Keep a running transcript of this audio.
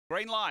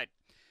Green light.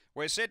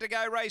 We're set to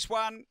go race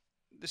one.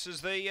 This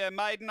is the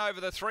maiden over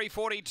the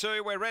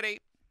 342. We're ready.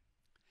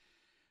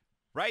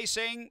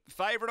 Racing,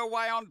 favourite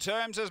away on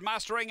terms is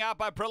mustering up.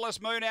 Aprilis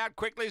Moon out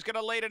quickly. He's going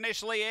to lead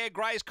initially. Air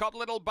Grace, cop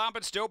little bump.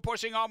 It's still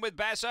pushing on with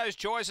Basso's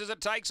Choice as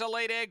it takes a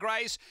lead. Air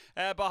Grace.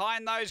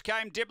 Behind those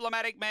came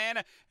Diplomatic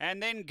Man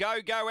and then Go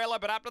Ella.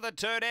 But up to the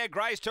turn, Air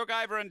Grace took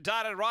over and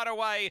darted right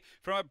away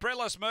from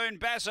Aprilis Moon,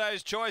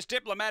 Basso's Choice,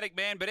 Diplomatic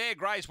Man. But Air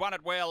Grace won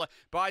it well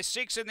by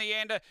 6 in the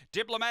end.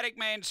 Diplomatic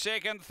Man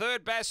second,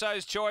 third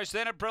Basso's Choice,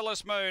 then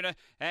Aprilis Moon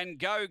and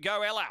Go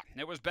Ella.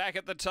 It was back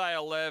at the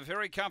tail.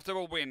 Very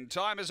comfortable win.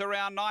 Time is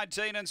around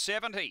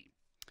 1970.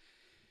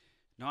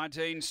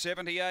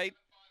 1978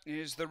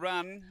 is the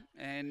run,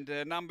 and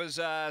numbers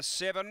are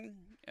 7,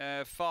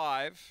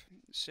 5.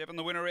 7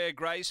 the winner, Air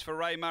Grace for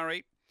Ray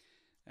Murray.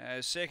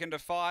 Second to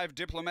 5,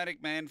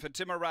 Diplomatic Man for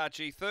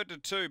Timarachi. Third to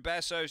 2,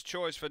 Basso's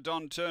Choice for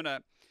Don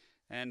Turner.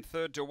 And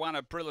third to 1,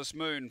 Aprilis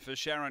Moon for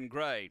Sharon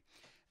Gray.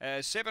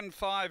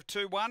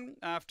 7-5-2-1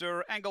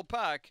 after Angle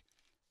Park,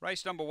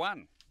 race number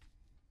 1.